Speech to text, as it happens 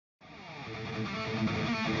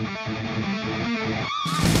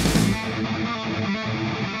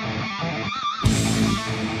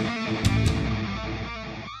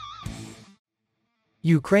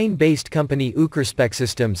Ukraine-based company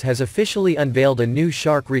Ukrspecsystems has officially unveiled a new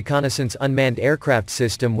Shark reconnaissance unmanned aircraft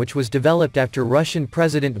system which was developed after Russian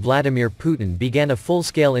President Vladimir Putin began a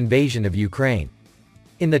full-scale invasion of Ukraine.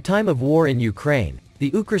 In the time of war in Ukraine, the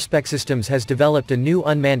Ukrspecsystems has developed a new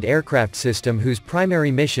unmanned aircraft system whose primary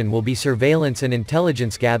mission will be surveillance and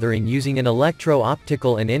intelligence gathering using an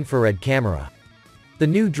electro-optical and infrared camera. The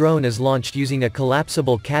new drone is launched using a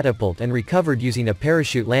collapsible catapult and recovered using a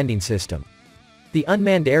parachute landing system. The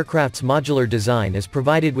unmanned aircraft's modular design is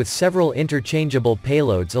provided with several interchangeable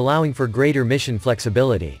payloads allowing for greater mission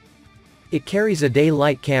flexibility. It carries a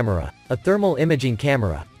daylight camera, a thermal imaging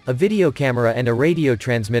camera, a video camera and a radio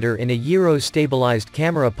transmitter in a gyro-stabilized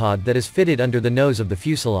camera pod that is fitted under the nose of the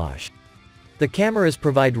fuselage. The cameras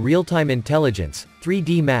provide real-time intelligence,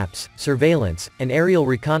 3D maps, surveillance, and aerial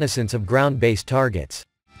reconnaissance of ground-based targets.